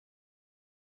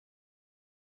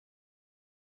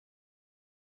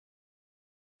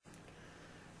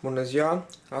Bună ziua!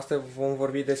 Astăzi vom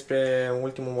vorbi despre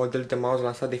ultimul model de mouse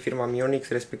lansat de firma Mionix,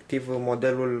 respectiv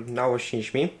modelul NAOS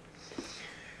 5000.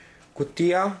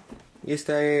 Cutia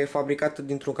este fabricată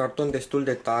dintr-un carton destul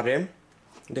de tare,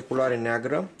 de culoare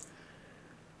neagră.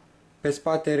 Pe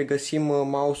spate regăsim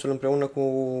mouse-ul împreună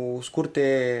cu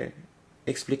scurte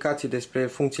explicații despre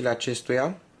funcțiile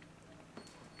acestuia.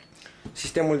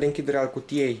 Sistemul de închidere al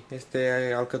cutiei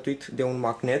este alcătuit de un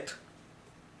magnet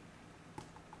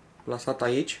plasat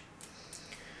aici.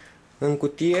 În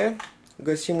cutie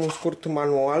găsim un scurt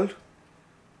manual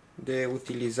de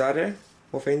utilizare,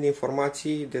 oferind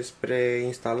informații despre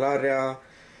instalarea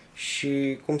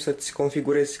și cum să-ți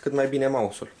configurezi cât mai bine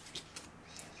mouse-ul.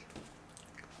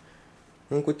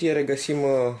 În cutie regăsim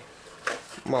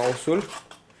mouse-ul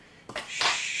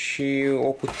și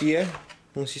o cutie,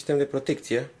 un sistem de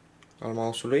protecție al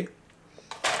mouse-ului.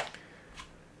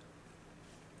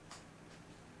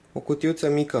 O cutiuță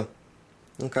mică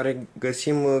în care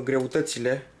găsim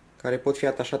greutățile care pot fi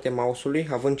atașate mouse-ului,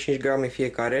 având 5 grame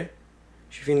fiecare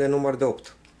și fiind de număr de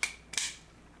 8.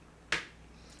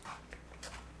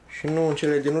 Și nu în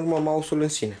cele din urmă, mouse-ul în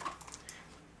sine.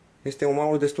 Este un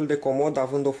mouse destul de comod,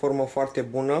 având o formă foarte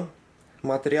bună.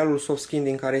 Materialul soft skin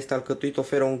din care este alcătuit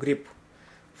oferă un grip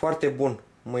foarte bun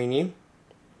mâinii.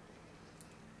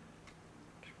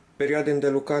 Perioade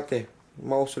îndelungate,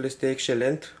 mouse-ul este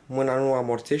excelent, mâna nu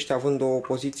amorțește, având o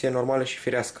poziție normală și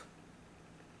firească.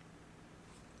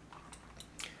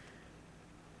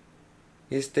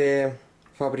 Este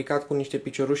fabricat cu niște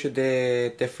piciorușe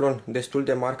de teflon destul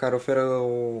de mari, care oferă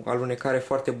o alunecare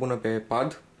foarte bună pe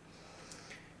pad.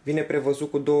 Vine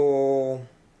prevăzut cu două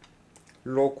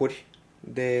locuri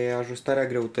de ajustare a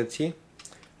greutății.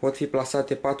 Pot fi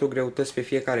plasate 4 greutăți pe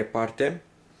fiecare parte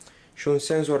și un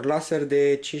senzor laser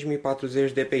de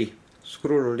 5040 dpi.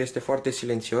 Scroll-ul este foarte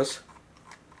silențios.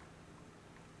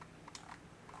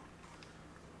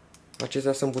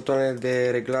 Acestea sunt butoanele de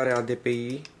reglare a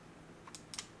dpi.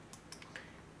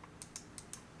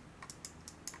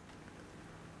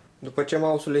 După ce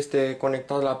mouse-ul este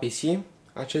conectat la PC,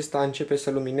 acesta începe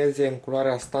să lumineze în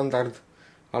culoarea standard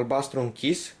albastru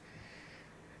închis.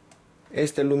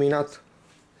 Este luminat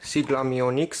sigla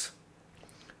Mionix,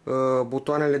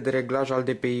 butoanele de reglaj al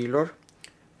DPI-ilor,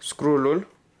 scroll-ul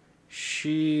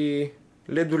și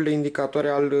LED-urile indicatoare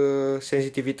al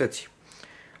senzitivității.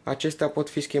 Acestea pot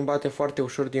fi schimbate foarte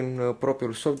ușor din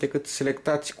propriul soft, decât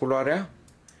selectați culoarea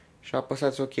și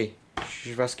apăsați OK și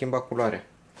își va schimba culoarea.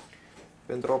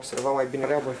 Pentru a observa mai bine,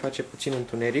 voi face puțin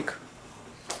întuneric.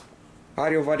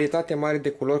 Are o varietate mare de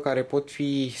culori care pot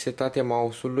fi setate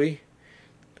mouse-ului,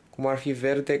 cum ar fi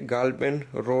verde, galben,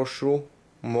 roșu,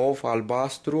 mov,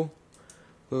 albastru,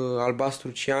 albastru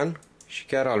cian și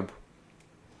chiar alb.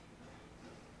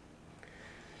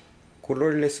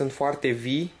 Culorile sunt foarte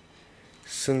vii,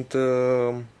 sunt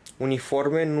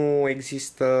uniforme, nu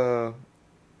există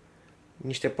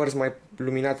niște părți mai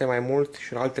luminate mai mult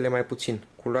și altele mai puțin.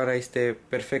 Culoarea este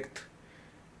perfect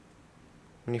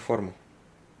uniformă.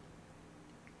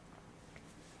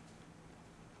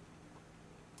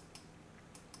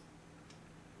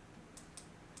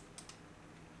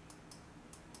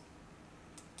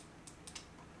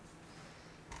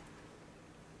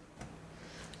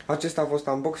 Acesta a fost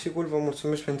unboxing-ul, vă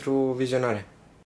mulțumesc pentru vizionare.